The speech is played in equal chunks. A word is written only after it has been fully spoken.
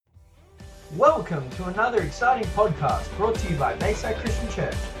Welcome to another exciting podcast brought to you by Bayside Christian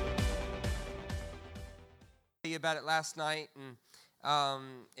Church. About it last night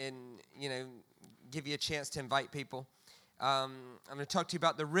and give you a chance to invite people. I'm going to talk to you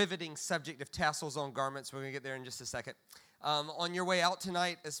about the riveting subject of tassels on garments. We're going to get there in just a second. On your way out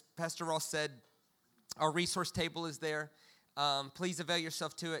tonight, as Pastor Ross said, our resource table is there. Please avail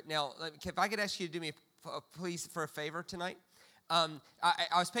yourself to it. Now, if I could ask you to do me please for a favor tonight. I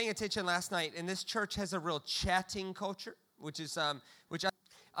was paying attention last night, and this church has a real chatting culture, but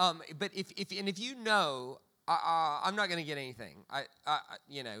if you know, I'm not going to get anything.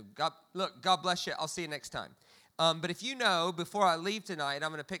 God bless you. I'll see you next time. But if you know, before I leave tonight,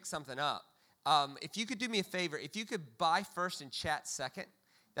 I'm going to pick something up. If you could do me a favor, if you could buy first and chat second,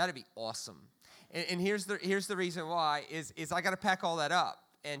 that'd be awesome. And here's the reason why is I got to pack all that up.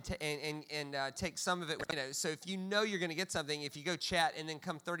 And take some of it, So if you know you're going to get something, if you go chat and then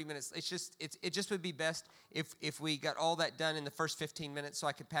come 30 minutes, it just would be best if we got all that done in the first 15 minutes, so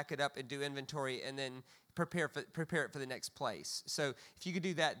I could pack it up and do inventory and then prepare it for the next place. So if you could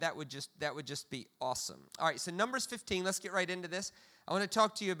do that, that would just be awesome. All right, so Numbers 15. Let's get right into this. I want to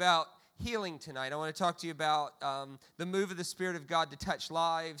talk to you about healing tonight. I want to talk to you about the move of the Spirit of God to touch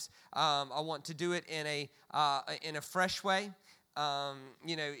lives. I want to do it in a fresh way.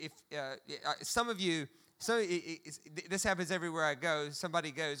 If some of you, this happens everywhere I go.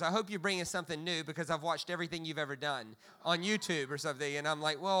 Somebody goes, I hope you're bringing something new because I've watched everything you've ever done on YouTube or something. And I'm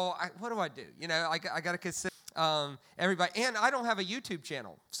like, well, what do I do? I got to consider everybody. And I don't have a YouTube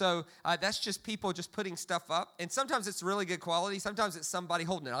channel. So that's just people just putting stuff up. And sometimes it's really good quality. Sometimes it's somebody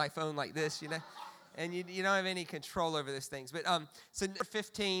holding an iPhone like this, And you don't have any control over these things. But so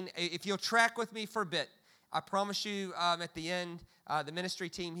 15, if you'll track with me for a bit, I promise you at the end, the ministry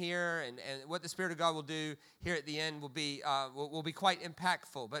team here and what the Spirit of God will do here at the end will be quite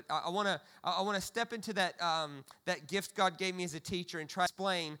impactful. But I want to step into that gift God gave me as a teacher and try to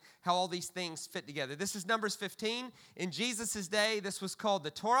explain how all these things fit together. This is Numbers 15. In Jesus' day, this was called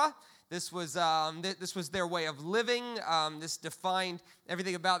the Torah. This was their way of living. This defined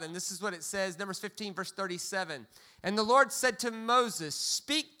everything about them. This is what it says, Numbers 15, verse 37. And the Lord said to Moses,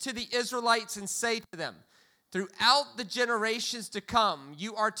 "Speak to the Israelites and say to them, throughout the generations to come,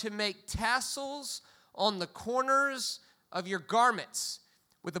 you are to make tassels on the corners of your garments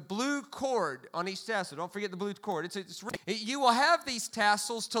with a blue cord on each tassel." Don't forget the blue cord. You will have these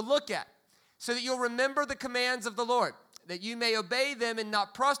tassels to look at so that you'll remember the commands of the Lord, that you may obey them and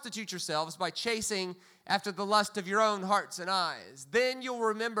not prostitute yourselves by chasing after the lust of your own hearts and eyes. Then you'll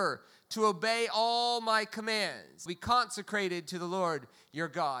remember to obey all my commands. Be consecrated to the Lord your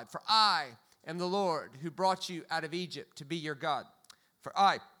God, for I am the Lord who brought you out of Egypt to be your God. For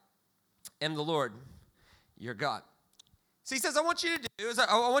I am the Lord your God. So he says, I want you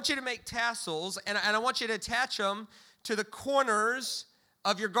to make tassels, and I want you to attach them to the corners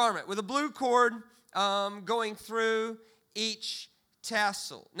of your garment with a blue cord going through each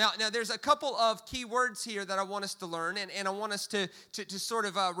tassel. Now there's a couple of key words here that I want us to learn, and I want us to sort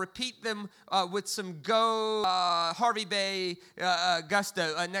of repeat them with some Harvey Bay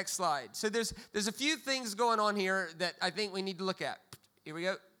gusto. Next slide. So there's a few things going on here that I think we need to look at. Here we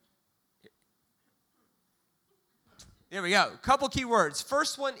go. There we go. Couple key words.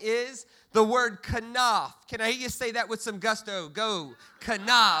 First one is the word kanaf. Can I hear you say that with some gusto? Go,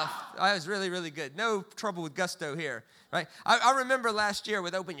 kanaf. That was really, really good. No trouble with gusto here, right? I remember last year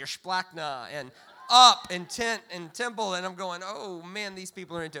with Open Your Splachna and Up and Tent and Temple, and I'm going, oh man, these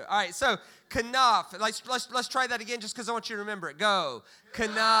people are into it. All right, so kanaf. Let's try that again just because I want you to remember it. Go,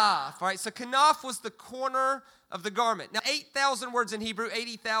 kanaf. All right, so kanaf was the corner of the garment. Now, 8,000 words in Hebrew,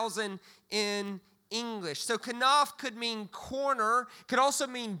 80,000 in English. So kanaf could mean corner, could also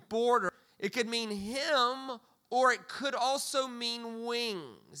mean border. It could mean hem, or it could also mean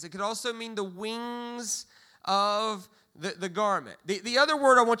wings. It could also mean the wings of the garment. The other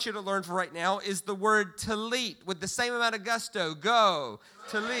word I want you to learn for right now is the word talit with the same amount of gusto. Go,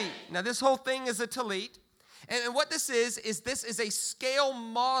 talit. Now this whole thing is a talit. And what this is a scale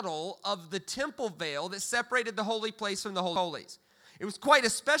model of the temple veil that separated the holy place from the Holy of Holies. It was quite a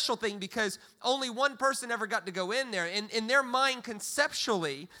special thing because only one person ever got to go in there. And in their mind,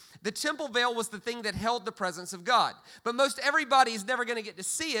 conceptually, the temple veil was the thing that held the presence of God. But most everybody is never going to get to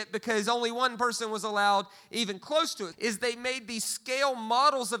see it because only one person was allowed even close to it. Is they made these scale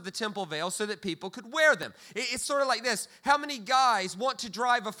models of the temple veil so that people could wear them. It's sort of like this. How many guys want to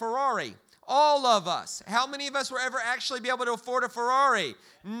drive a Ferrari? All of us. How many of us will ever actually be able to afford a Ferrari?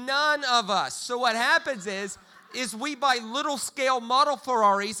 None of us. So what happens is is we buy little scale model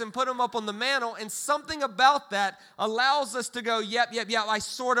Ferraris and put them up on the mantle, and something about that allows us to go, yep, I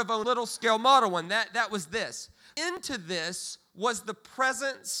sort of own a little scale model one. That was this. Into this was the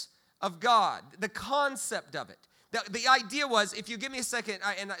presence of God, the concept of it. The idea was, if you give me a second,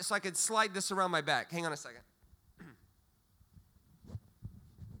 so I could slide this around my back. Hang on a second.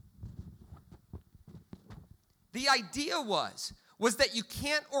 The idea was that you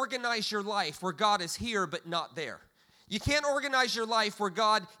can't organize your life where God is here but not there. You can't organize your life where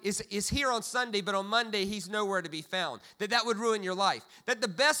God is here on Sunday, but on Monday he's nowhere to be found. That would ruin your life. That the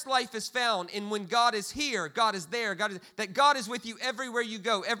best life is found in when God is here, God is there, that God is with you everywhere you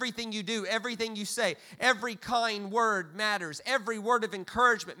go, everything you do, everything you say. Every kind word matters. Every word of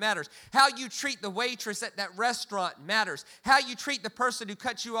encouragement matters. How you treat the waitress at that restaurant matters. How you treat the person who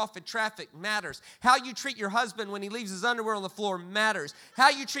cuts you off in traffic matters. How you treat your husband when he leaves his underwear on the floor matters. How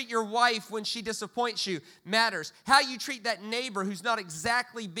you treat your wife when she disappoints you matters. How you treat that neighbor who's not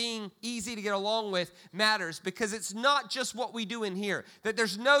exactly being easy to get along with matters, because it's not just what we do in here. That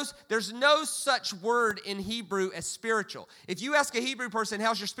there's no such word in Hebrew as spiritual. If you ask a Hebrew person,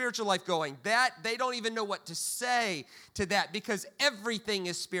 how's your spiritual life going? That they don't even know what to say to that, because everything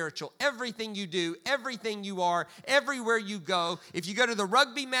is spiritual. Everything you do, everything you are, everywhere you go. If you go to the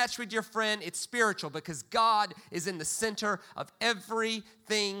rugby match with your friend, it's spiritual, because God is in the center of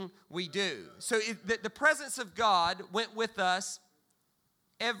everything we do. So the presence of God went with us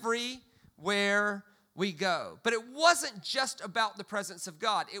everywhere we go. But it wasn't just about the presence of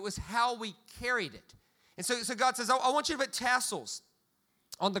God. It was how we carried it. And so God says, I want you to put tassels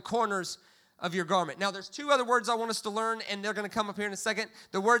on the corners of your garment. Now, there's two other words I want us to learn, and they're going to come up here in a second.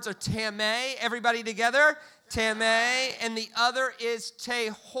 The words are tameh. Everybody together? Tameh. And the other is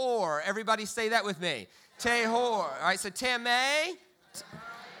tehor. Everybody say that with me. Tehor. All right, so tameh.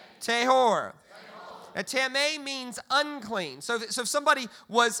 Tehor. Now, tameh means unclean. So if somebody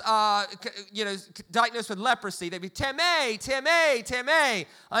was, diagnosed with leprosy, they'd be tameh, tameh, tameh,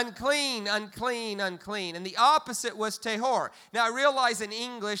 unclean, unclean, unclean. And the opposite was tehor. Now, I realize in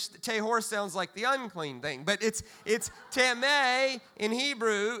English, tehor sounds like the unclean thing, but it's tameh in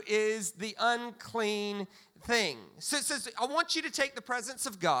Hebrew is the unclean thing. So it says, I want you to take the presence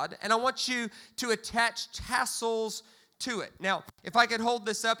of God, and I want you to attach tassels to it. Now, if I could hold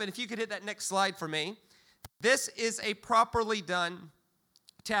this up, and if you could hit that next slide for me. This is a properly done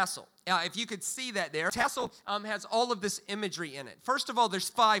tassel. If you could see that there, tassel has all of this imagery in it. First of all, there's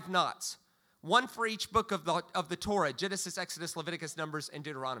 5 knots, one for each book of the Torah: Genesis, Exodus, Leviticus, Numbers, and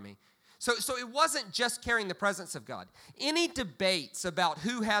Deuteronomy. So it wasn't just carrying the presence of God. Any debates about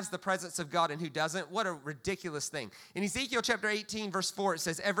who has the presence of God and who doesn't, what a ridiculous thing. In Ezekiel chapter 18, verse 4, it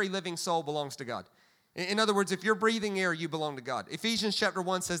says, every living soul belongs to God. In other words, if you're breathing air, you belong to God. Ephesians chapter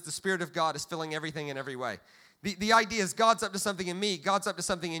 1 says the Spirit of God is filling everything in every way. The idea is God's up to something in me, God's up to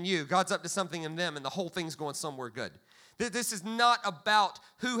something in you, God's up to something in them, and the whole thing's going somewhere good. This is not about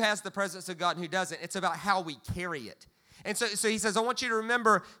who has the presence of God and who doesn't. It's about how we carry it. And so he says, I want you to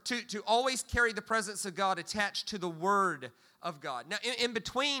remember to always carry the presence of God attached to the Word of God. Now, in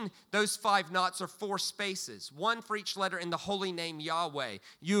between those 5 knots are 4 spaces, one for each letter in the holy name Yahweh,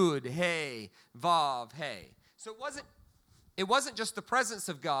 Yud, Hey, Vav, Hey. So it wasn't just the presence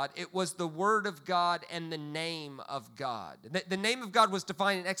of God, it was the Word of God and the name of God. The name of God was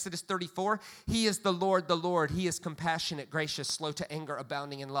defined in Exodus 34. He is the Lord, the Lord. He is compassionate, gracious, slow to anger,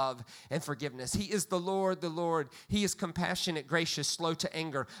 abounding in love and forgiveness. He is the Lord, the Lord. He is compassionate, gracious, slow to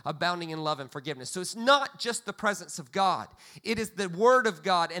anger, abounding in love and forgiveness. So it's not just the presence of God. It is the Word of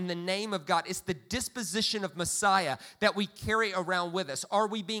God and the name of God. It's the disposition of Messiah that we carry around with us. Are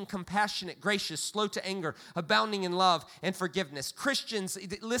we being compassionate, gracious, slow to anger, abounding in love and forgiveness? Christians,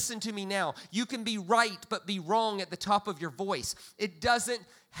 listen to me now. You can be right but be wrong at the top of your voice. It doesn't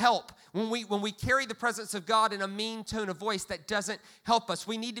help. When we carry the presence of God in a mean tone of voice, that doesn't help us.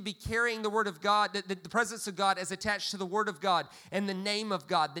 We need to be carrying the Word of God, the presence of God as attached to the Word of God and the name of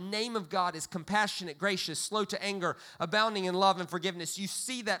God. The name of God is compassionate, gracious, slow to anger, abounding in love and forgiveness. You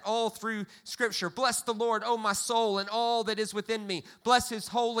see that all through Scripture. Bless the Lord, O my soul, and all that is within me. Bless His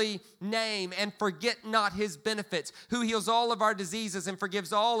holy name, and forget not His benefits, who heals all of our diseases and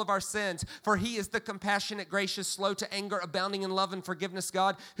forgives all of our sins. For He is the compassionate, gracious, slow to anger, abounding in love and forgiveness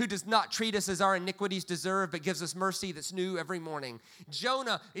God, who does not treat us as our iniquities deserve, but gives us mercy that's new every morning.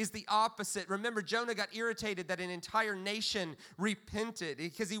 Jonah is the opposite. Remember, Jonah got irritated that an entire nation repented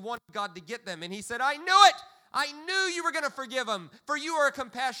because he wanted God to get them. And he said, I knew it. I knew you were going to forgive them, for you are a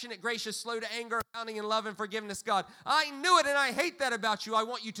compassionate, gracious, slow to anger, abounding in love and forgiveness, God. I knew it, and I hate that about you. I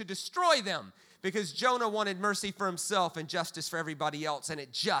want you to destroy them, because Jonah wanted mercy for himself and justice for everybody else, and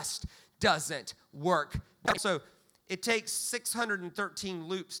it just doesn't work. So it takes 613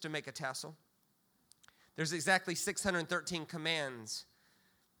 loops to make a tassel. There's exactly 613 commands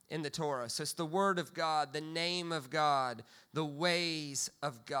in the Torah. So it's the word of God, the name of God, the ways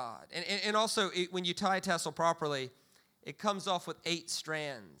of God. And also, when you tie a tassel properly, it comes off with 8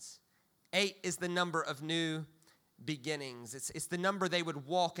 strands. 8 is the number of new beginnings. It's the number they would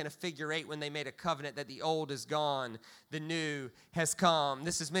walk in a figure 8 when they made a covenant, that the old is gone, the new has come.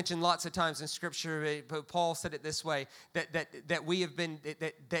 This is mentioned lots of times in Scripture. But Paul said it this way, that we have been,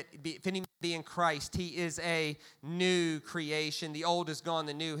 that if any be in Christ, he is a new creation. The old is gone,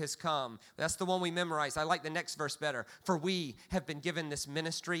 the new has come. That's the one we memorized. I like the next verse better. For we have been given this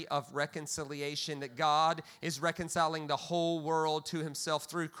ministry of reconciliation, that God is reconciling the whole world to himself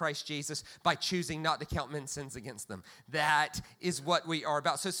through Christ Jesus by choosing not to count men's sins against them. That is what we are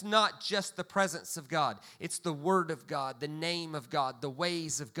about. So it's not just the presence of God. It's the word of God, the name of God, the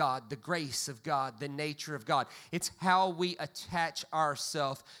ways of God, the grace of God, the nature of God. It's how we attach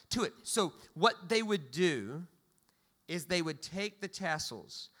ourselves to it. So what they would do is they would take the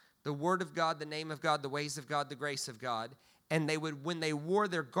tassels, the word of God, the name of God, the ways of God, the grace of God, and they would, when they wore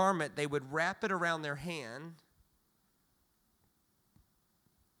their garment, they would wrap it around their hand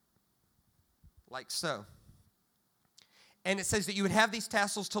like so. And it says that you would have these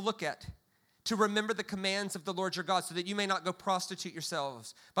tassels to look at, to remember the commands of the Lord your God, so that you may not go prostitute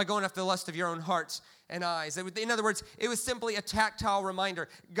yourselves by going after the lust of your own hearts and eyes. In other words, it was simply a tactile reminder.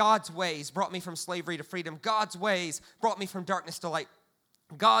 God's ways brought me from slavery to freedom. God's ways brought me from darkness to light.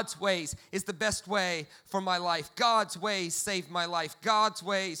 God's ways is the best way for my life. God's ways saved my life. God's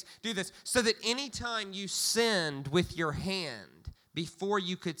ways do this. So that anytime you sinned with your hand, before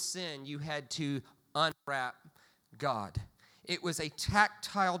you could sin, you had to unwrap God. It was a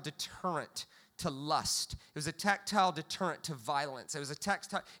tactile deterrent to lust. It was a tactile deterrent to violence.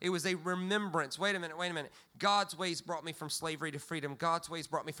 It was a remembrance. Wait a minute. God's ways brought me from slavery to freedom. God's ways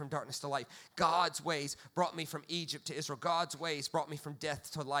brought me from darkness to light. God's ways brought me from Egypt to Israel. God's ways brought me from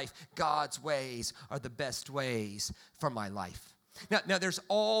death to life. God's ways are the best ways for my life. Now there's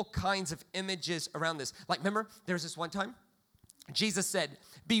all kinds of images around this. Like, remember, there was this one time, Jesus said,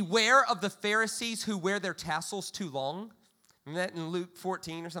 beware of the Pharisees who wear their tassels too long. Remember that in Luke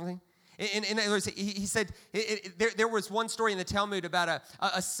 14 or something? In other words, he said, there was one story in the Talmud about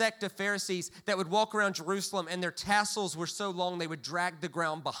a sect of Pharisees that would walk around Jerusalem, and their tassels were so long they would drag the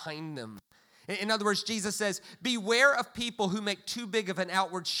ground behind them. In other words, Jesus says, beware of people who make too big of an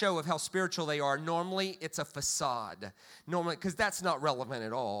outward show of how spiritual they are. Normally, it's a facade. Normally, because that's not relevant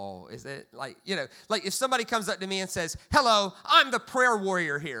at all, is it? Like if somebody comes up to me and says, hello, I'm the prayer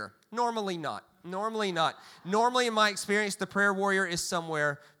warrior here. Normally not. Normally, in my experience, the prayer warrior is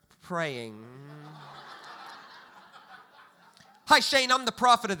somewhere praying. Hi, Shane, I'm the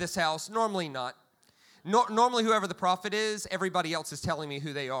prophet of this house. Normally not. Normally, whoever the prophet is, everybody else is telling me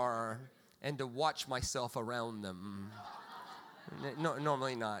who they are and to watch myself around them.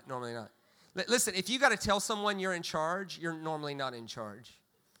 Normally not. Listen, if you got to tell someone you're in charge, you're normally not in charge.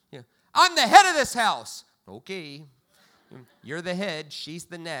 I'm the head of this house. Okay. You're the head, she's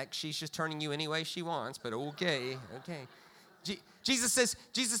the neck. She's just turning you any way she wants, but okay. Jesus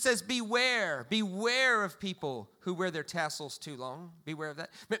says, beware of people who wear their tassels too long. Beware of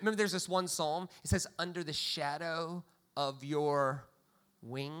that. Remember, there's this one psalm. It says, under the shadow of your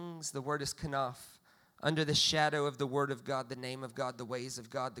wings. The word is kanaf. Under the shadow of the word of God, the name of God, the ways of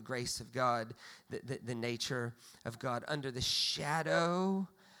God, the grace of God, the nature of God. Under the shadow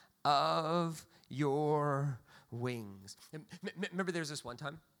of your wings. Remember, there's this one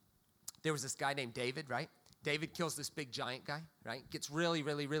time, there was this guy named David, right? David kills this big giant guy, right? Gets really,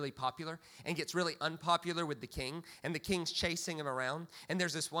 really, really popular and gets really unpopular with the king, and the king's chasing him around. And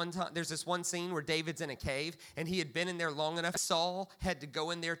there's this one scene where David's in a cave, and he had been in there long enough. Saul had to go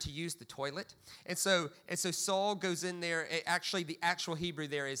in there to use the toilet, and so Saul goes in there. Actually, the actual Hebrew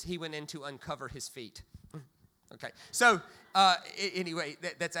there is he went in to uncover his feet. Okay, so anyway,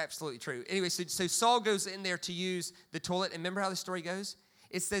 that's absolutely true. Anyway, so Saul goes in there to use the toilet, and remember how the story goes?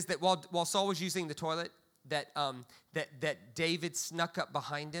 It says that while Saul was using the toilet, that David snuck up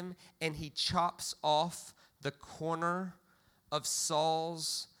behind him, and he chops off the corner of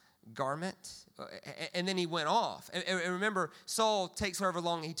Saul's garment, and then he went off. And remember, Saul takes however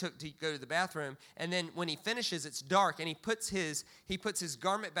long he took to go to the bathroom, and then when he finishes, it's dark, and he puts his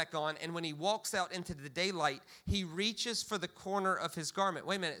garment back on, and when he walks out into the daylight, he reaches for the corner of his garment.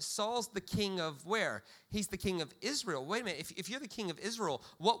 Wait a minute, Saul's the king of where? He's the king of Israel. Wait a minute, if you're the king of Israel,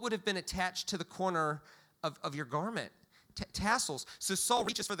 what would have been attached to the corner of your garment? tassels. So Saul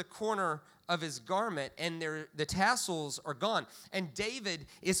reaches for the corner of his garment, and the tassels are gone. And David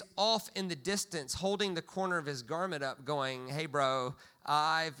is off in the distance, holding the corner of his garment up, going, hey, bro,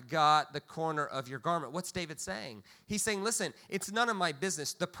 I've got the corner of your garment. What's David saying? He's saying, listen, it's none of my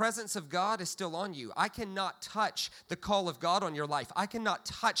business. The presence of God is still on you. I cannot touch the call of God on your life. I cannot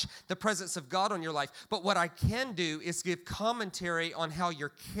touch the presence of God on your life. But what I can do is give commentary on how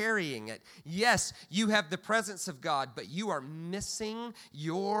you're carrying it. Yes, you have the presence of God, but you are missing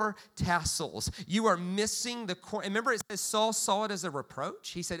your tassels. You are missing the corner. Remember, it says Saul saw it as a reproach.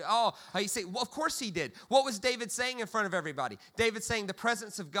 He said, well, of course he did. What was David saying in front of everybody? David saying, the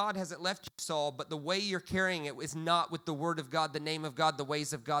presence of God hasn't left you, Saul, but the way you're carrying it is not with the word of God, the name of God, the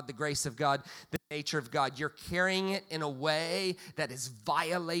ways of God, the grace of God, the nature of God. You're carrying it in a way that is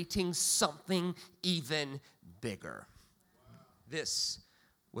violating something even bigger. This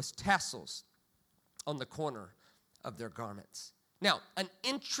was tassels on the corner of their garments. Now, an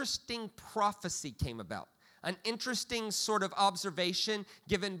interesting prophecy came about. An interesting sort of observation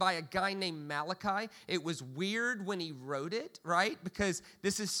given by a guy named Malachi. It was weird when he wrote it, right? Because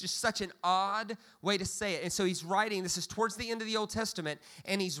this is just such an odd way to say it. And so he's writing, this is towards the end of the Old Testament,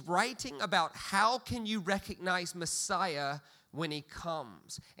 and he's writing about how can you recognize Messiah when he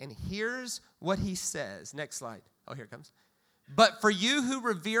comes. And here's what he says. Next slide. Oh, here it comes. But for you who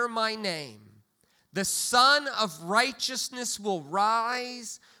revere my name, the Son of Righteousness will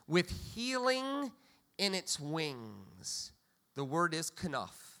rise with healing in its wings. The word is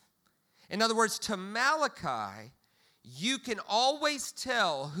kanaf. In other words, to Malachi, you can always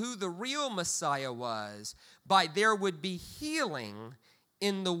tell who the real Messiah was by there would be healing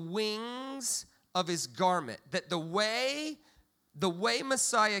in the wings of his garment. That the way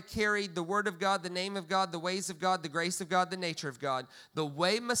Messiah carried the word of God, the name of God, the ways of God, the grace of God, the nature of God, the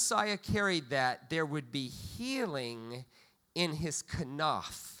way Messiah carried that, there would be healing in his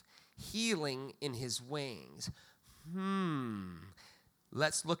kanaf. Healing in his wings.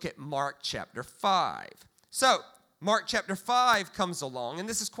 Let's look at Mark chapter 5. So, Mark chapter 5 comes along, and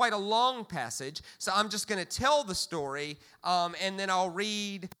this is quite a long passage, so I'm just going to tell the story, and then I'll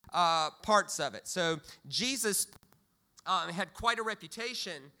read parts of it. So, Jesus had quite a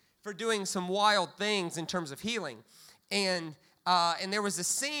reputation for doing some wild things in terms of healing, and there was a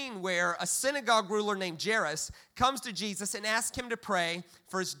scene where a synagogue ruler named Jairus comes to Jesus and asks him to pray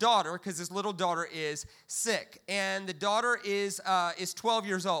for his daughter because his little daughter is sick. And the daughter is 12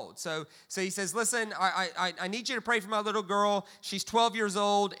 years old. So he says, listen, I need you to pray for my little girl. She's 12 years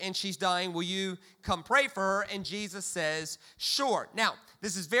old and she's dying. Will you come pray for her? And Jesus says, sure. Now,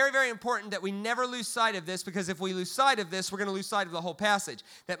 this is very, very important that we never lose sight of this, because if we lose sight of this, we're going to lose sight of the whole passage.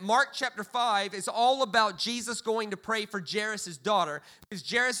 That Mark chapter 5 is all about Jesus going to pray for Jairus' daughter, because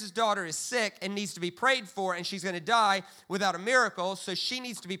Jairus' daughter is sick and needs to be prayed for, and she's going to die without a miracle, so she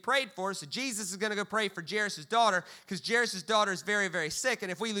needs to be prayed for. So Jesus is going to go pray for Jairus' daughter, because Jairus' daughter is very, very sick,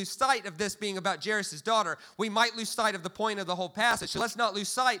 and if we lose sight of this being about Jairus' daughter, we might lose sight of the point of the whole passage. So let's not lose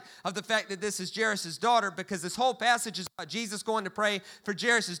sight of the fact that this is Jairus' daughter, because this whole passage is about Jesus going to pray for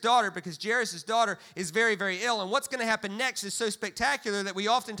Jairus' daughter, because Jairus' daughter is very, very ill. And what's going to happen next is so spectacular that we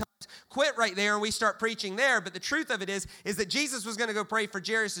oftentimes quit right there and we start preaching there. But the truth of it is that Jesus was going to go pray for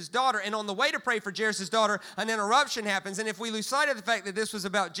Jairus' daughter, and on the way to pray for Jairus' daughter, an interruption happens. And if we lose sight of the fact that this was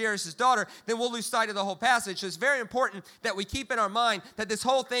about Jairus' daughter, then we'll lose sight of the whole passage. So it's very important that we keep in our mind that this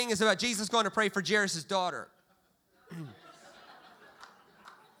whole thing is about Jesus going to pray for Jairus' daughter.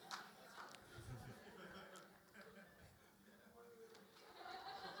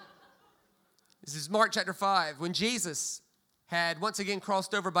 This is Mark chapter 5. When Jesus had once again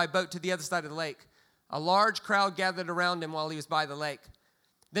crossed over by boat to the other side of the lake, a large crowd gathered around him while he was by the lake.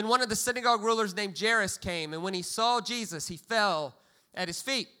 Then one of the synagogue rulers named Jairus came, and when he saw Jesus, he fell at his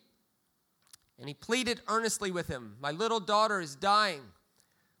feet. And he pleaded earnestly with him, "My little daughter is dying.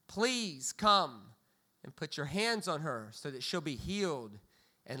 Please come and put your hands on her so that she'll be healed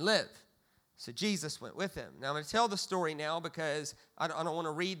and live." So Jesus went with him. Now I'm going to tell the story now because I don't want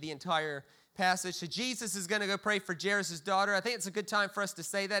to read the entire passage. So Jesus is going to go pray for Jairus' daughter. I think it's a good time for us to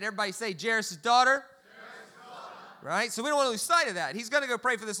say that. Everybody say Jairus' daughter. Right? So we don't want to lose sight of that. He's going to go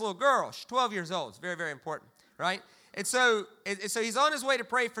pray for this little girl. She's 12 years old. It's very, very important. Right? And so he's on his way to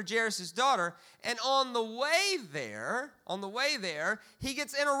pray for Jairus' daughter. And on the way there, he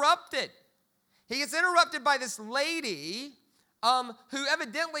gets interrupted. He gets interrupted by this lady who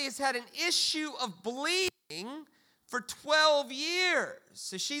evidently has had an issue of bleeding for 12 years.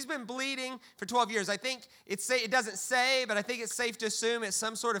 So she's been bleeding for 12 years. I think it doesn't say, but I think it's safe to assume it's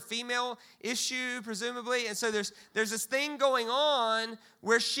some sort of female issue, presumably. And so there's this thing going on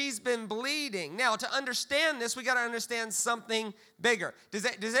where she's been bleeding. Now, to understand this, we got to understand something bigger. Does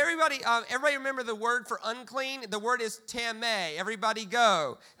everybody remember the word for unclean? The word is tameh. Everybody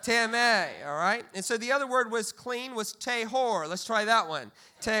go. Tameh, all right? And so the other word was clean was tehor. Let's try that one.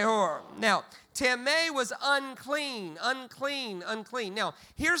 Tehor. Now, tameh was unclean. Now,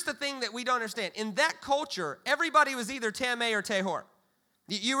 here's the thing that we don't understand. In that culture, everybody was either tameh or tehor.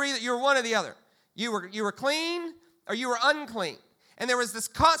 You were one or the other. You were clean or you were unclean. And there was this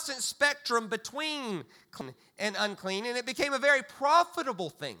constant spectrum between clean and unclean, and it became a very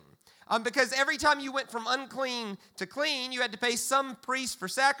profitable thing. Because every time you went from unclean to clean, you had to pay some priest for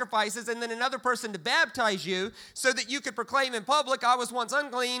sacrifices and then another person to baptize you so that you could proclaim in public, I was once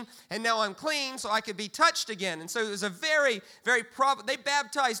unclean and now I'm clean so I could be touched again. And so it was a very, very they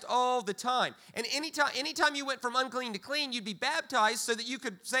baptized all the time. And anytime you went from unclean to clean, you'd be baptized so that you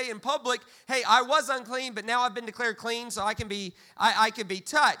could say in public, hey, I was unclean, but now I've been declared clean so I can be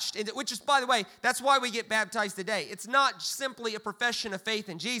touched. And which is, by the way, that's why we get baptized today. It's not simply a profession of faith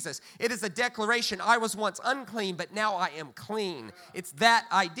in Jesus. It is a declaration, I was once unclean, but now I am clean. It's that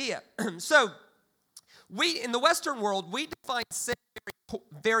idea. So, in the Western world, we define sin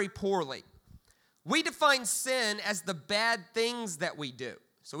very poorly. We define sin as the bad things that we do.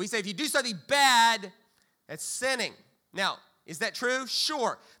 So we say if you do something bad, that's sinning. Now, is that true?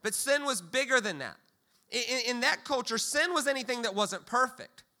 Sure. But sin was bigger than that. In that culture, sin was anything that wasn't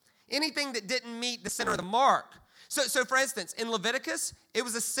perfect. Anything that didn't meet the center of the mark. So for instance, in Leviticus, it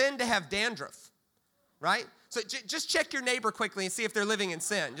was a sin to have dandruff, right? So just check your neighbor quickly and see if they're living in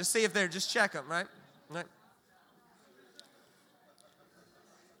sin. Just check them, right?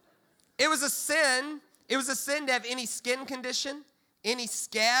 It was a sin to have any skin condition, any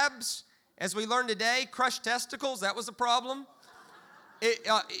scabs. As we learned today, crushed testicles, that was a problem.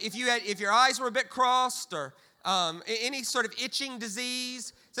 If your eyes were a bit crossed or any sort of itching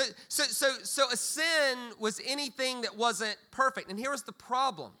disease. So a sin was anything that wasn't perfect. And here was the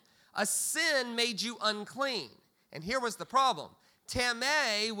problem. A sin made you unclean. And here was the problem.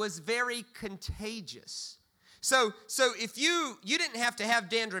 Tameh was very contagious. So if you didn't have to have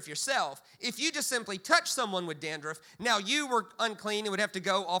dandruff yourself, if you just simply touched someone with dandruff, now you were unclean and would have to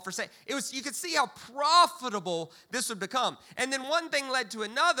go all for you could see how profitable this would become. And then one thing led to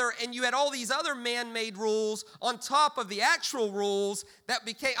another, and you had all these other man-made rules on top of the actual rules that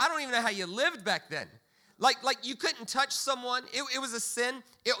became, I don't even know how you lived back then. Like you couldn't touch someone. It was a sin.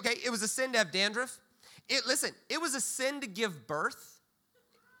 It was a sin to have dandruff. It was a sin to give birth.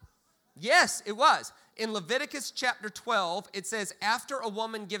 Yes, it was. In Leviticus chapter 12, it says, after a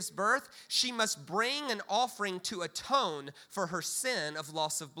woman gives birth, she must bring an offering to atone for her sin of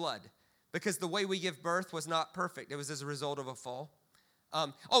loss of blood. Because the way we give birth was not perfect. It was as a result of a fall.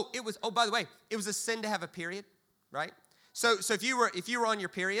 By the way, it was a sin to have a period, right? So if you were on your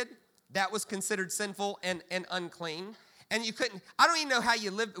period, that was considered sinful and unclean. And you couldn't, I don't even know how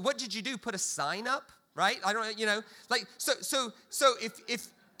you lived. What did you do? Put a sign up, right? I don't, so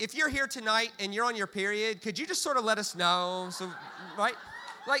if you're here tonight and you're on your period, could you just sort of let us know? So, right?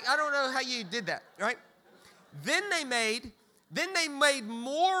 I don't know how you did that, right? Then they made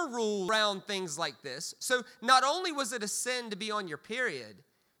more rules around things like this. So not only was it a sin to be on your period,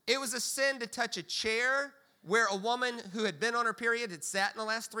 it was a sin to touch a chair where a woman who had been on her period had sat in the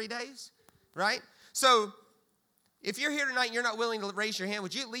last 3 days, right? So if you're here tonight and you're not willing to raise your hand,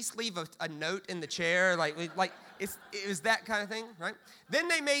 would you at least leave a note in the chair? It was that kind of thing, right? Then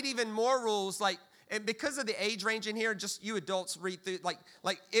they made even more rules, and because of the age range in here, just you adults read through,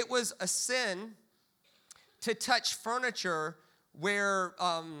 it was a sin to touch furniture where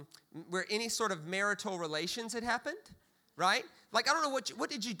any sort of marital relations had happened, right? I don't know,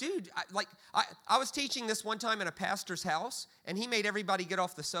 what did you do? I was teaching this one time in a pastor's house, and he made everybody get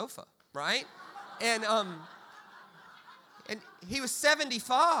off the sofa, right? And he was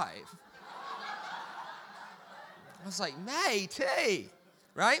 75. I was like, mate, hey,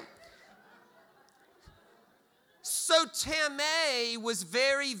 right? So Tameh was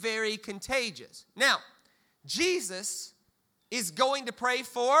very, very contagious. Now, Jesus is going to pray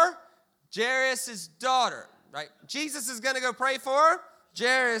for Jairus' daughter, right? Jesus is going to go pray for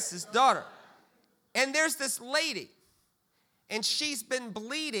Jairus' daughter. And there's this lady, and she's been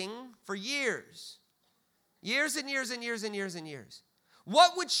bleeding for years. Years and years and years and years and years.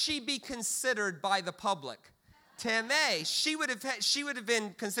 What would she be considered by the public? Tameh. She would have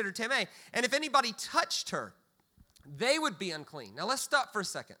been considered Tameh. And if anybody touched her, they would be unclean. Now let's stop for a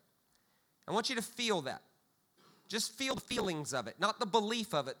second. I want you to feel that. Just feel the feelings of it, not the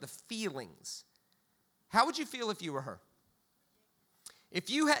belief of it, the feelings. How would you feel if you were her? If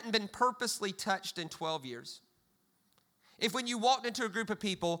you hadn't been purposely touched in 12 years, if when you walked into a group of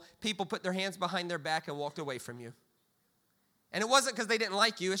people, people put their hands behind their back and walked away from you, and it wasn't because they didn't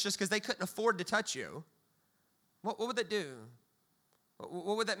like you, it's just because they couldn't afford to touch you, what would that do?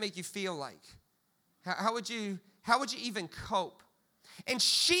 What would that make you feel like? How would you even cope? And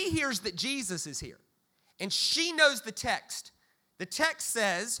she hears that Jesus is here, and she knows the text. The text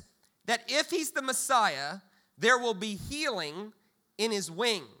says that if he's the Messiah, there will be healing in his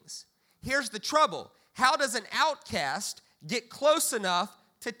wings. Here's the trouble. How does an outcast get close enough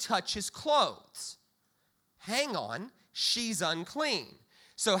to touch his clothes? Hang on, she's unclean.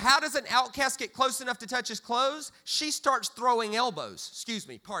 So how does an outcast get close enough to touch his clothes? She starts throwing elbows. Excuse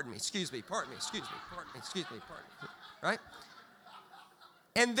me, pardon me, excuse me, pardon me, excuse me, pardon me, excuse me, pardon me. Right?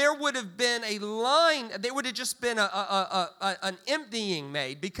 And there would have been a line, there would have just been an emptying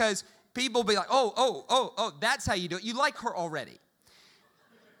made, because people would be like, oh, that's how you do it. You like her already.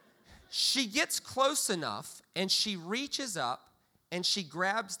 She gets close enough, and she reaches up, and she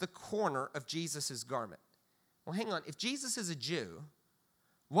grabs the corner of Jesus' garment. Well, hang on. If Jesus is a Jew,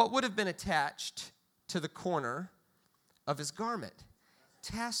 what would have been attached to the corner of his garment?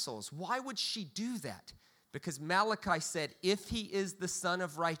 Tassels. Why would she do that? Because Malachi said, if he is the Son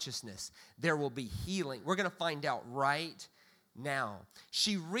of righteousness, there will be healing. We're going to find out right now.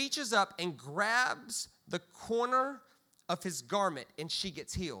 She reaches up and grabs the corner of his garment, and she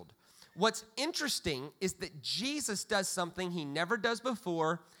gets healed. What's interesting is that Jesus does something he never does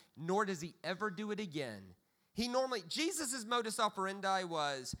before, nor does he ever do it again. Jesus' modus operandi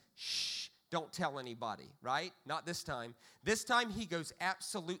was, shh, don't tell anybody, right? Not this time. This time he goes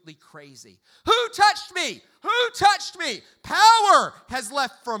absolutely crazy. Who touched me? Who touched me? Power has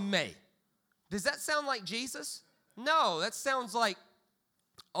left from me. Does that sound like Jesus? No, that sounds like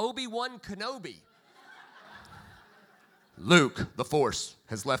Obi-Wan Kenobi. Luke, the Force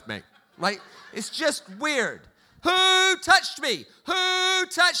has left me. Like, it's just weird. Who touched me? Who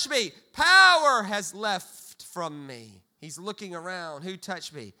touched me? Power has left from me. He's looking around. Who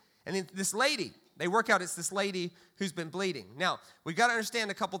touched me? And then this lady, they work out it's this lady who's been bleeding. Now, we've got to understand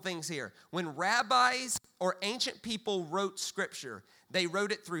a couple things here. When rabbis or ancient people wrote scripture, they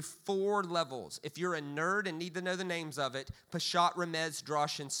wrote it through 4 levels. If you're a nerd and need to know the names of it, Peshat, Remez,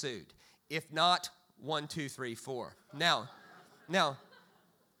 Drosh, and Sud. If not, 1, 2, 3, 4. Now,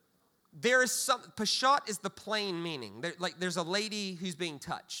 there is some, Peshat is the plain meaning. There's a lady who's being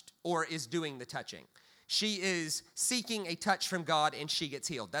touched or is doing the touching. She is seeking a touch from God, and she gets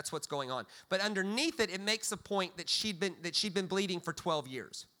healed. That's what's going on. But underneath it, it makes a point that she'd been bleeding for 12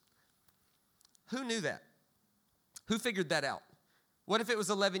 years. Who knew that? Who figured that out? What if it was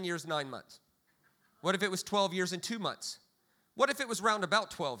 11 years, 9 months? What if it was 12 years and 2 months? What if it was round about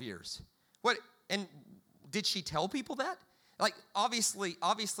 12 years? And did she tell people that? Like, obviously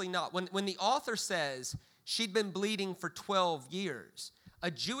not. When the author says she'd been bleeding for 12 years, a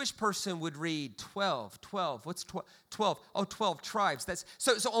Jewish person would read 12. What's 12? Oh, 12 tribes.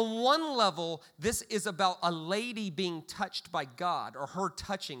 So on one level, this is about a lady being touched by God, or her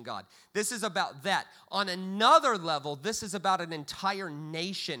touching God. This is about that. On another level, this is about an entire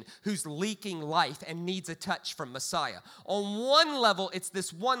nation who's leaking life and needs a touch from Messiah. On one level, it's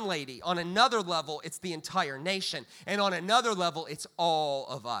this one lady. On another level, it's the entire nation. And on another level, it's all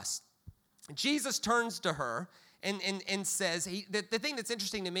of us. Jesus turns to her and says, the thing that's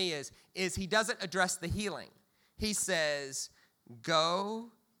interesting to me is he doesn't address the healing. He says,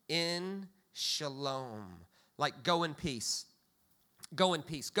 go in shalom. Like, go in peace. Go in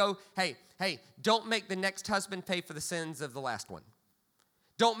peace. Go, hey, don't make the next husband pay for the sins of the last one.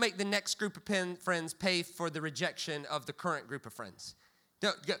 Don't make the next group of friends pay for the rejection of the current group of friends.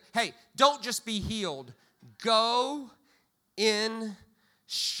 Don't just be healed. Go in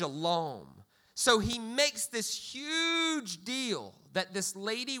shalom. So he makes this huge deal that this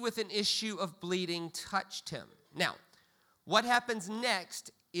lady with an issue of bleeding touched him. Now, what happens next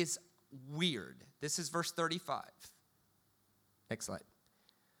is weird. This is verse 35. Next slide.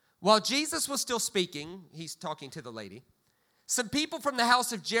 While Jesus was still speaking, he's talking to the lady, some people from the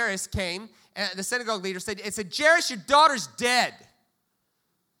house of Jairus came, and the synagogue leader said, Jairus, your daughter's dead.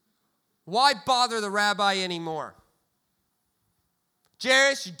 Why bother the rabbi anymore?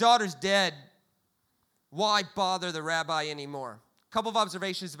 Jairus, your daughter's dead. Why bother the rabbi anymore? A couple of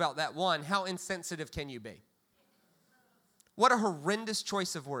observations about that. One, how insensitive can you be? What a horrendous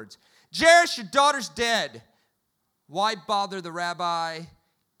choice of words. Jairus, your daughter's dead. Why bother the rabbi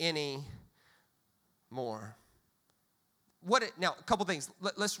anymore? Now, a couple things.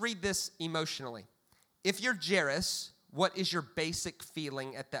 Let's read this emotionally. If you're Jairus, what is your basic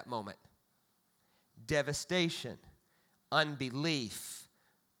feeling at that moment? Devastation, unbelief,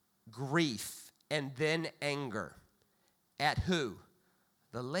 grief, and then anger. At who?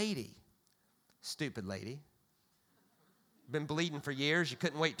 The lady. Stupid lady. Been bleeding for years. You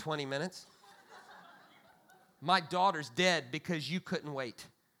couldn't wait 20 minutes. My daughter's dead because you couldn't wait.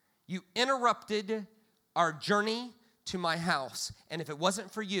 You interrupted our journey to my house, and if it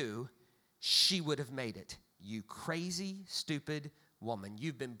wasn't for you, she would have made it. You crazy, stupid woman.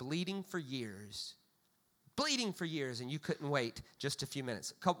 You've been bleeding for years, and you couldn't wait just a few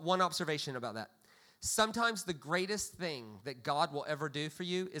minutes. One observation about that. Sometimes the greatest thing that God will ever do for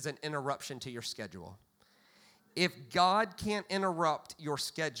you is an interruption to your schedule. If God can't interrupt your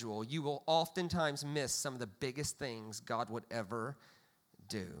schedule, you will oftentimes miss some of the biggest things God would ever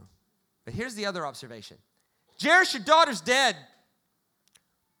do. But here's the other observation. Jairus, your daughter's dead.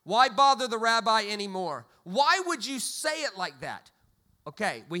 Why bother the rabbi anymore? Why would you say it like that?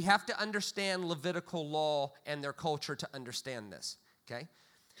 Okay, we have to understand Levitical law and their culture to understand this, okay?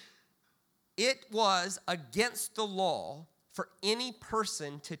 It was against the law for any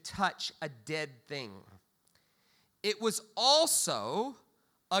person to touch a dead thing. It was also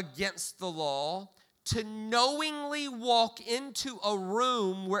against the law to knowingly walk into a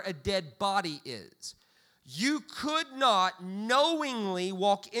room where a dead body is. You could not knowingly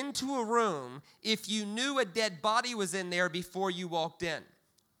walk into a room if you knew a dead body was in there before you walked in,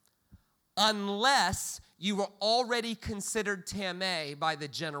 unless you were already considered tameh by the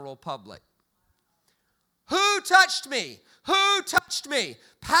general public. Who touched me? Who touched me?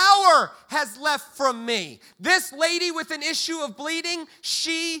 Power has left from me. This lady with an issue of bleeding,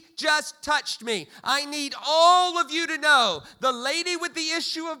 she just touched me. I need all of you to know, the lady with the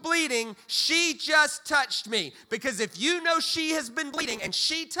issue of bleeding, she just touched me. Because if you know she has been bleeding and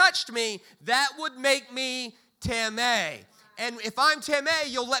she touched me, that would make me tameh. And if I'm tameh,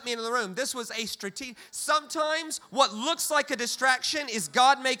 you'll let me into the room. This was a strategy. Sometimes what looks like a distraction is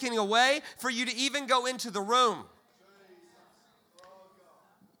God making a way for you to even go into the room.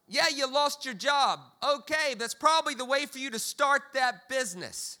 Yeah, you lost your job. Okay, that's probably the way for you to start that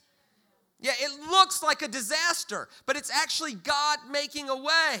business. Yeah, it looks like a disaster, but it's actually God making a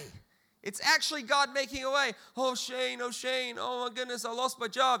way. It's actually God making a way. Oh, Shane, oh my goodness, I lost my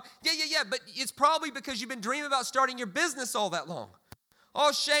job. Yeah, but it's probably because you've been dreaming about starting your business all that long.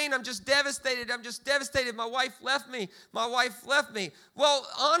 Oh, Shane, I'm just devastated. My wife left me. Well,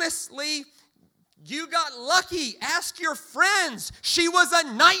 honestly, you got lucky. Ask your friends. She was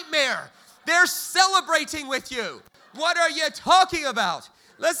a nightmare. They're celebrating with you. What are you talking about?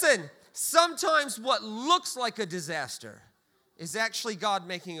 Listen, sometimes what looks like a disaster is actually God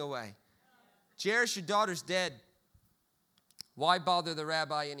making a way. Jairus, your daughter's dead. Why bother the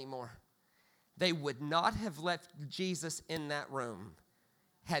rabbi anymore? They would not have left Jesus in that room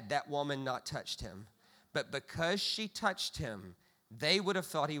had that woman not touched him. But because she touched him, they would have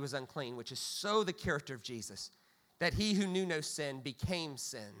thought he was unclean, which is so the character of Jesus, that he who knew no sin became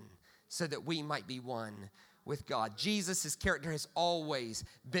sin so that we might be one with God. Jesus' character has always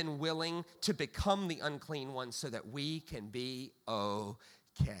been willing to become the unclean one so that we can be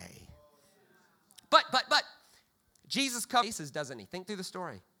okay. But, Jesus cases, doesn't he? Think through the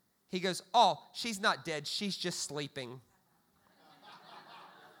story. He goes, oh, she's not dead. She's just sleeping.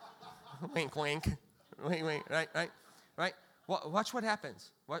 Wink, wink. Wink, wink. Right? Watch what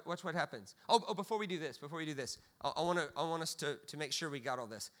happens. Watch what happens. Oh, before we do this, I want us to make sure we got all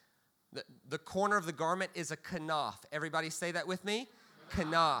this. The corner of the garment is a kanaf. Everybody say that with me?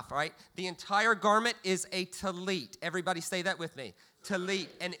 Kanaf, right? The entire garment is a talit. Everybody say that with me. Talit.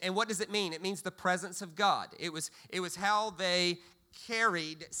 And what does it mean? It means the presence of God. It was how they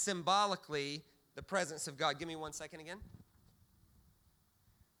carried symbolically the presence of God. Give me 1 second again.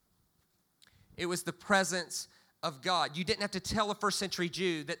 It was the presence of God. You didn't have to tell a first century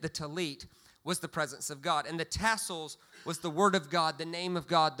Jew that the talit was the presence of God. And the tassels was the word of God, the name of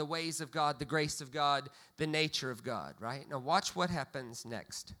God, the ways of God, the grace of God, the nature of God, right? Now watch what happens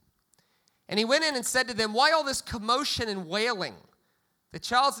next. And he went in and said to them, why all this commotion and wailing? The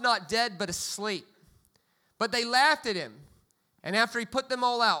child's not dead, but asleep. But they laughed at him. And after he put them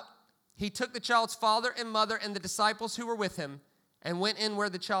all out, he took the child's father and mother and the disciples who were with him and went in where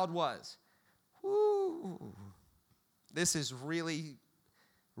the child was. Ooh. This is really,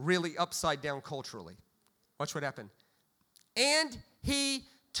 really upside down culturally. Watch what happened. And he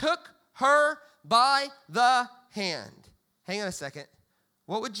took her by the hand. Hang on a second.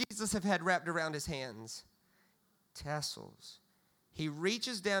 What would Jesus have had wrapped around his hands? Tassels. He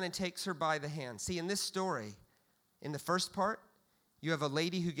reaches down and takes her by the hand. See, in this story, in the first part, you have a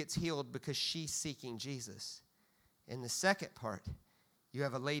lady who gets healed because she's seeking Jesus. In the second part, you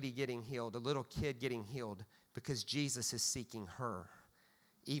have a lady getting healed, a little kid getting healed because Jesus is seeking her,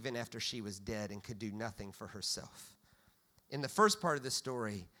 even after she was dead and could do nothing for herself. In the first part of the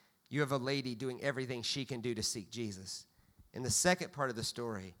story, you have a lady doing everything she can do to seek Jesus. In the second part of the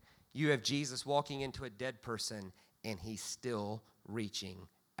story, you have Jesus walking into a dead person, and he's still reaching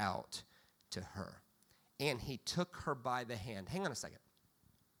out to her. And he took her by the hand. Hang on a second.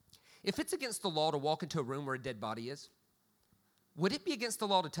 If it's against the law to walk into a room where a dead body is, would it be against the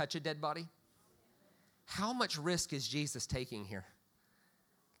law to touch a dead body? How much risk is Jesus taking here?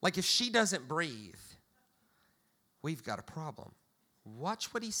 Like, if she doesn't breathe, we've got a problem.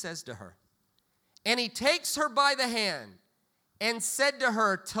 Watch what he says to her. And he takes her by the hand and said to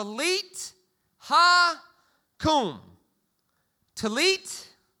her, Talit ha kum. Talit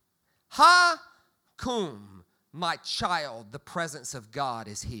ha kum. My child, the presence of God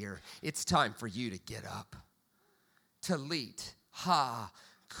is here. It's time for you to get up. Talit ha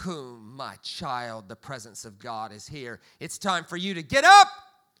kum. My child, the presence of God is here. It's time for you to get up.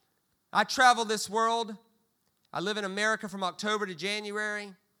 I travel this world. I live in America from October to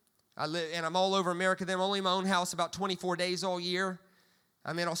January. And I'm all over America. Then I'm only in my own house about 24 days all year.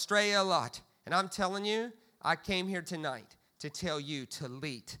 I'm in Australia a lot. And I'm telling you, I came here tonight to tell you,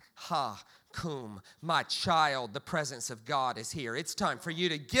 Talit ha kum. My child, the presence of God is here. It's time for you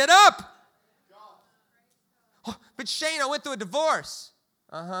to get up. Oh, but Shane, I went through a divorce.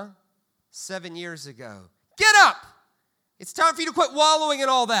 7 years ago. Get up. It's time for you to quit wallowing in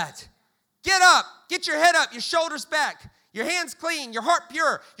all that. Get up. Get your head up, your shoulders back, your hands clean, your heart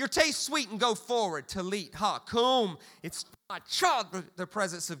pure, your taste sweet, and go forward. Talit ha kum. It's my child. The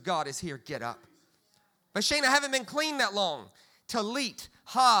presence of God is here. Get up. But Shane, I haven't been clean that long. Talit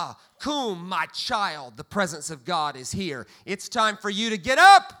ha kum. My child. The presence of God is here. It's time for you to get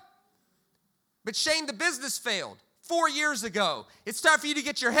up. But Shane, the business failed 4 years ago. It's time for you to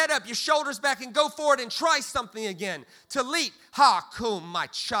get your head up, your shoulders back, and go forward and try something again. Talit ha kum. My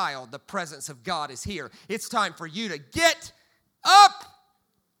child. The presence of God is here. It's time for you to get up.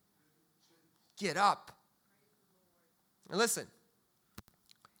 Get up. And listen,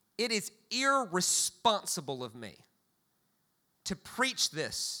 it is irresponsible of me to preach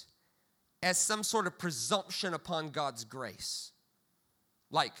this as some sort of presumption upon God's grace.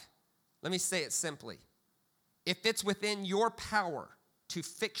 Like, let me say it simply. If it's within your power to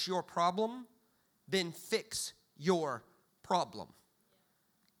fix your problem, then fix your problem.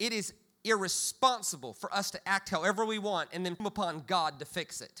 It is irresponsible for us to act however we want and then come upon God to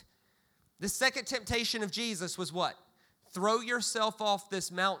fix it. The second temptation of Jesus was what? Throw yourself off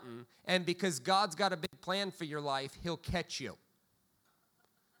this mountain, and because God's got a big plan for your life, he'll catch you.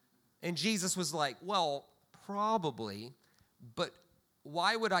 And Jesus was like, well, probably, but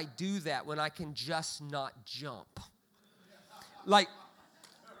why would I do that when I can just not jump? Like,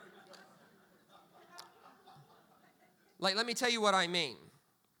 let me tell you what I mean.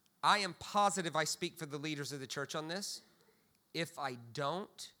 I am positive I speak for the leaders of the church on this. If I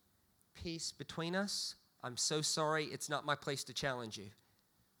don't, peace between us, I'm so sorry. It's not my place to challenge you.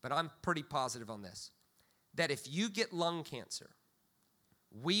 But I'm pretty positive on this. That if you get lung cancer,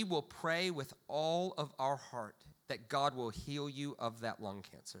 we will pray with all of our heart that God will heal you of that lung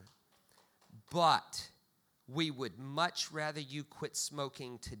cancer. But we would much rather you quit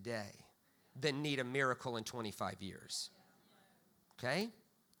smoking today than need a miracle in 25 years. Okay?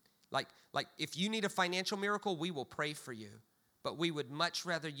 Like if you need a financial miracle, we will pray for you. But we would much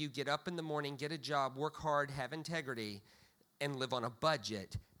rather you get up in the morning, get a job, work hard, have integrity, and live on a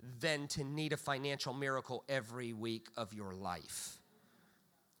budget than to need a financial miracle every week of your life.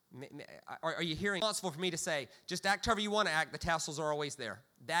 Are you hearing? It's responsible for me to say, just act however you want to act. The tassels are always there.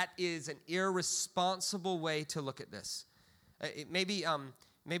 That is an irresponsible way to look at this. Maybe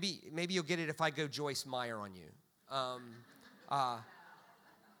you'll get it if I go Joyce Meyer on you.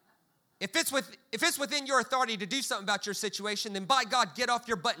 If it's within your authority to do something about your situation, then by God, get off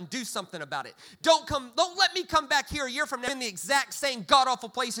your butt and do something about it. Don't let me come back here a year from now in the exact same god-awful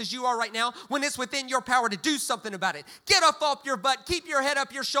place as you are right now when it's within your power to do something about it. Get off your butt, keep your head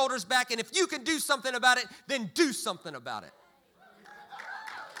up, your shoulders back, and if you can do something about it, then do something about it.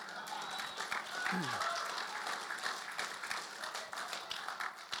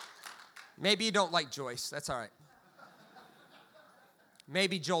 Maybe you don't like Joyce. That's all right.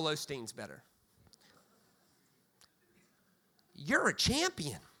 Maybe Joel Osteen's better. You're a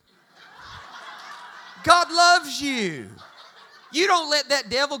champion. God loves you. You don't let that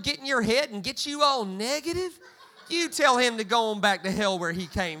devil get in your head and get you all negative. You tell him to go on back to hell where he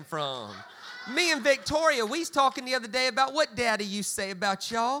came from. Me and Victoria, we was talking the other day about what Daddy used to say about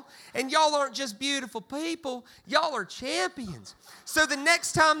y'all. And y'all aren't just beautiful people, y'all are champions. So the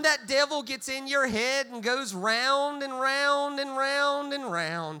next time that devil gets in your head and goes round and round and round and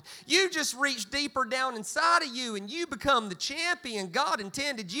round, you just reach deeper down inside of you and you become the champion God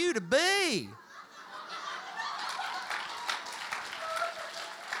intended you to be.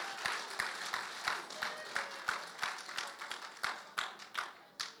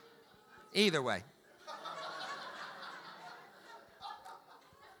 Either way.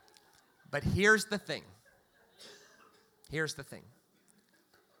 But here's the thing. Here's the thing.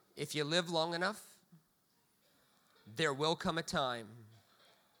 If you live long enough, there will come a time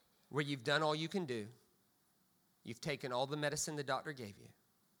where you've done all you can do. You've taken all the medicine the doctor gave you.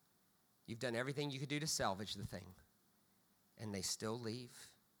 You've done everything you could do to salvage the thing. And they still leave.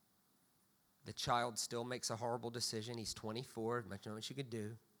 The child still makes a horrible decision. He's 24, much know what you could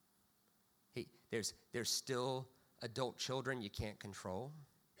do. There's still adult children you can't control.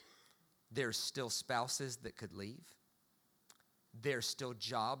 There's still spouses that could leave. There's still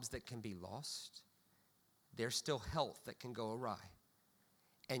jobs that can be lost. There's still health that can go awry.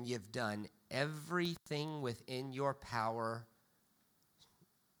 And you've done everything within your power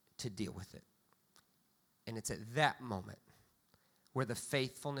to deal with it. And it's at that moment where the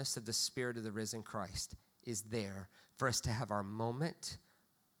faithfulness of the Spirit of the risen Christ is there for us to have our moment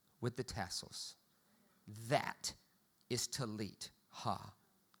with the tassels. That is Talit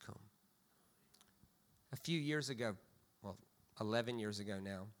Ha-Kum. A few years ago, 11 years ago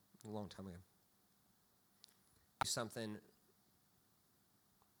now, a long time ago, something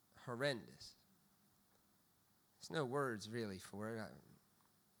horrendous. There's no words really for it.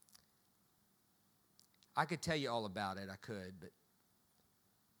 I could tell you all about it, I could, but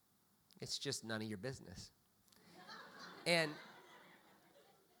it's just none of your business. And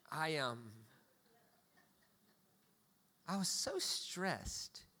I was so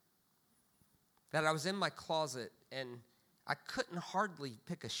stressed that I was in my closet and I couldn't hardly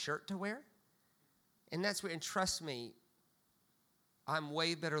pick a shirt to wear. And that's where, and trust me, I'm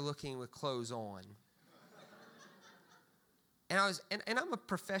way better looking with clothes on. And I'm a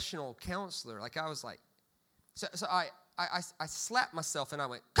professional counselor. Like I was like, so I slapped myself and I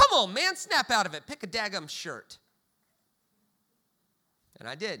went, come on, man, snap out of it. Pick a daggum shirt. And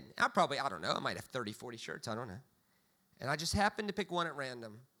I did. I don't know, I might have 30, 40 shirts, I don't know. And I just happened to pick one at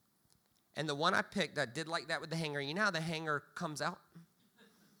random. And the one I picked, I did like that with the hanger. You know how the hanger comes out?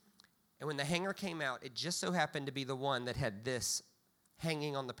 And when the hanger came out, it just so happened to be the one that had this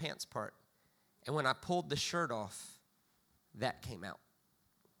hanging on the pants part. And when I pulled the shirt off, that came out.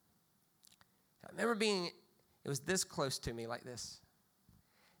 I remember it was this close to me, like this.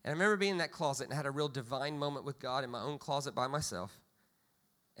 And I remember being in that closet and I had a real divine moment with God in my own closet by myself.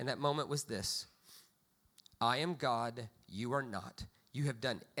 And that moment was this: I am God, you are not. You have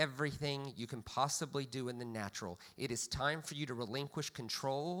done everything you can possibly do in the natural. It is time for you to relinquish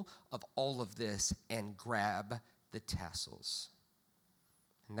control of all of this and grab the tassels.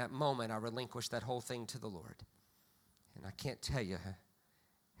 In that moment, I relinquished that whole thing to the Lord. And I can't tell you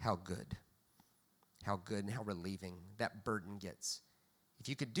how good and how relieving that burden gets. If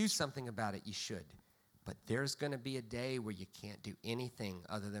you could do something about it, you should. But there's going to be a day where you can't do anything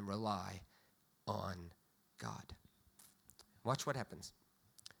other than rely on God. Watch what happens.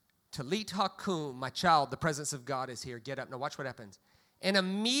 Talit Ha-Kum, my child, the presence of God is here. Get up. Now watch what happens. And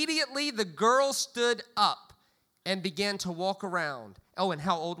immediately the girl stood up and began to walk around. Oh, and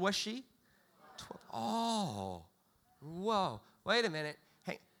how old was she? 12. Oh, whoa. Wait a minute.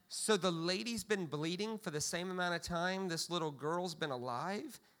 Hey, so the lady's been bleeding for the same amount of time this little girl's been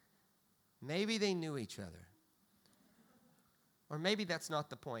alive? Maybe they knew each other. Or maybe that's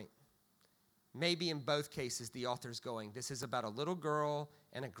not the point. Maybe in both cases, the author's going, this is about a little girl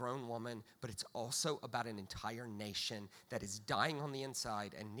and a grown woman, but it's also about an entire nation that is dying on the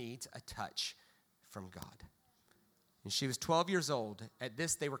inside and needs a touch from God. And she was 12 years old. At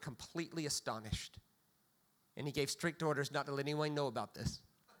this, they were completely astonished. And he gave strict orders not to let anyone know about this.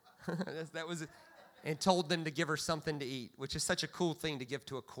 That was it. And told them to give her something to eat, which is such a cool thing to give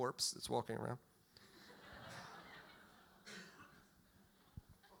to a corpse that's walking around.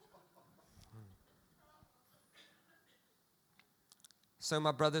 So,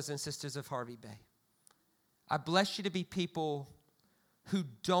 my brothers and sisters of Harvey Bay, I bless you to be people who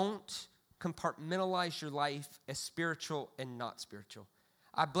don't compartmentalize your life as spiritual and not spiritual.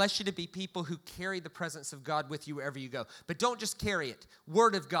 I bless you to be people who carry the presence of God with you wherever you go. But don't just carry it.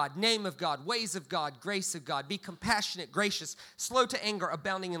 Word of God, name of God, ways of God, grace of God. Be compassionate, gracious, slow to anger,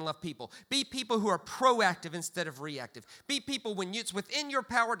 abounding in love people. Be people who are proactive instead of reactive. Be people when it's within your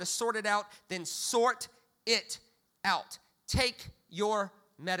power to sort it out, then sort it out. Take your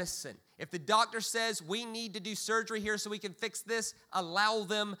medicine. If the doctor says we need to do surgery here so we can fix this, allow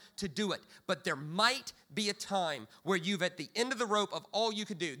them to do it. But there might be a time where you've at the end of the rope of all you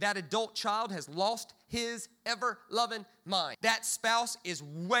could do. That adult child has lost his ever-loving mind. That spouse is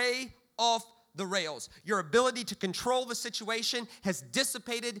way off the rails. Your ability to control the situation has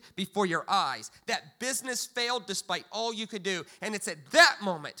dissipated before your eyes. That business failed despite all you could do. And it's at that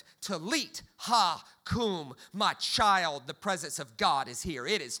moment, talit ha kum, my child, the presence of God is here.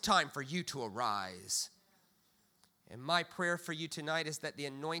 It is time for you to arise. And my prayer for you tonight is that the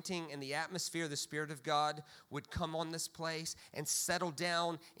anointing and the atmosphere of the Spirit of God would come on this place and settle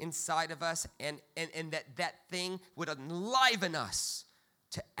down inside of us, and that thing would enliven us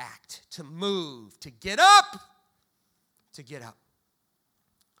to act, to move, to get up, to get up.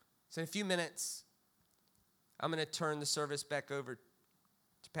 So in a few minutes, I'm going to turn the service back over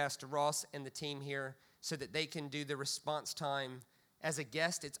to Pastor Ross and the team here so that they can do the response time. As a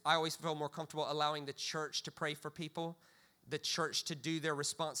guest, I always feel more comfortable allowing the church to pray for people, the church to do their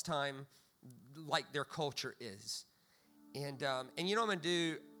response time like their culture is. And you know what I'm going to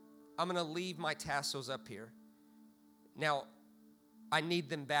do? I'm going to leave my tassels up here. Now, I need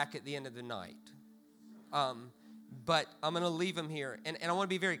them back at the end of the night. But I'm going to leave them here. And I want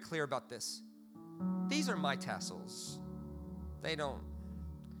to be very clear about this. These are my tassels. They don't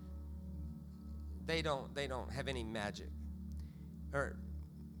have any magic or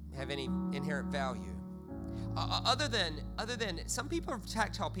have any inherent value. Other than some people are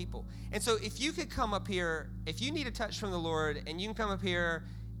tactile people. And so if you could come up here, if you need a touch from the Lord and you can come up here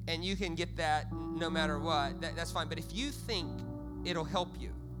and you can get that no matter what, that's fine. But if you think it'll help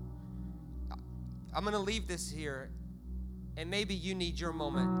you, I'm going to leave this here, and maybe you need your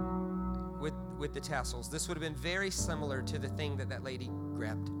moment with the tassels. This would have been very similar to the thing that lady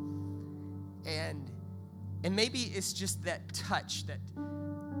grabbed. And maybe it's just that touch, that,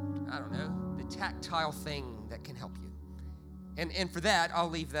 I don't know, the tactile thing that can help you. And for that, I'll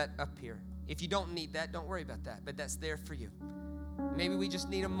leave that up here. If you don't need that, don't worry about that, but that's there for you. Maybe we just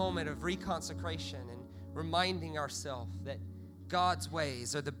need a moment of reconsecration and reminding ourselves that God's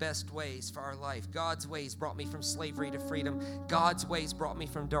ways are the best ways for our life. God's ways brought me from slavery to freedom. God's ways brought me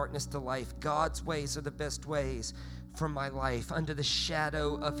from darkness to life. God's ways are the best ways for my life. Under the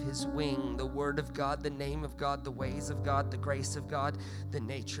shadow of his wing, the word of God, the name of God, the ways of God, the grace of God, the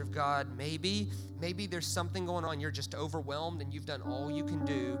nature of God. Maybe there's something going on. You're just overwhelmed and you've done all you can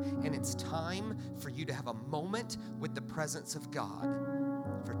do, and it's time for you to have a moment with the presence of God.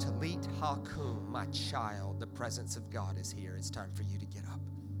 For talit hakum, my child, the presence of God is here. It's time for you to get up.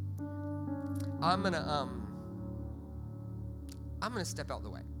 I'm gonna step out the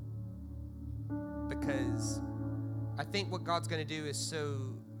way, because I think what God's gonna do is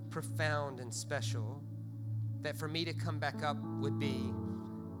so profound and special that for me to come back up would be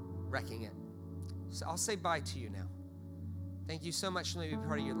wrecking it. So I'll say bye to you now. Thank you so much for letting me be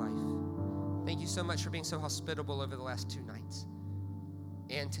part of your life. Thank you so much for being so hospitable over the last 2 nights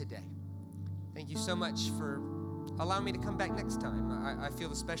and today. Thank you so much for allowing me to come back next time. I feel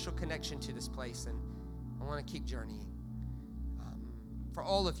a special connection to this place, and I want to keep journeying. For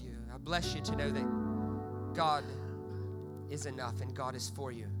all of you, I bless you to know that God is enough and God is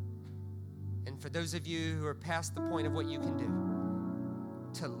for you. And for those of you who are past the point of what you can do,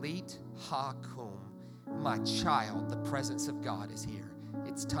 talit hakum, my child, the presence of God is here.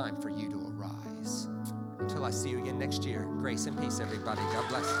 It's time for you to arise. Until I see you again next year, grace and peace, everybody. God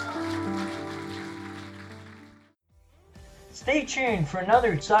bless. Stay tuned for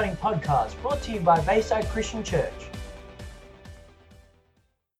another exciting podcast brought to you by Bayside Christian Church.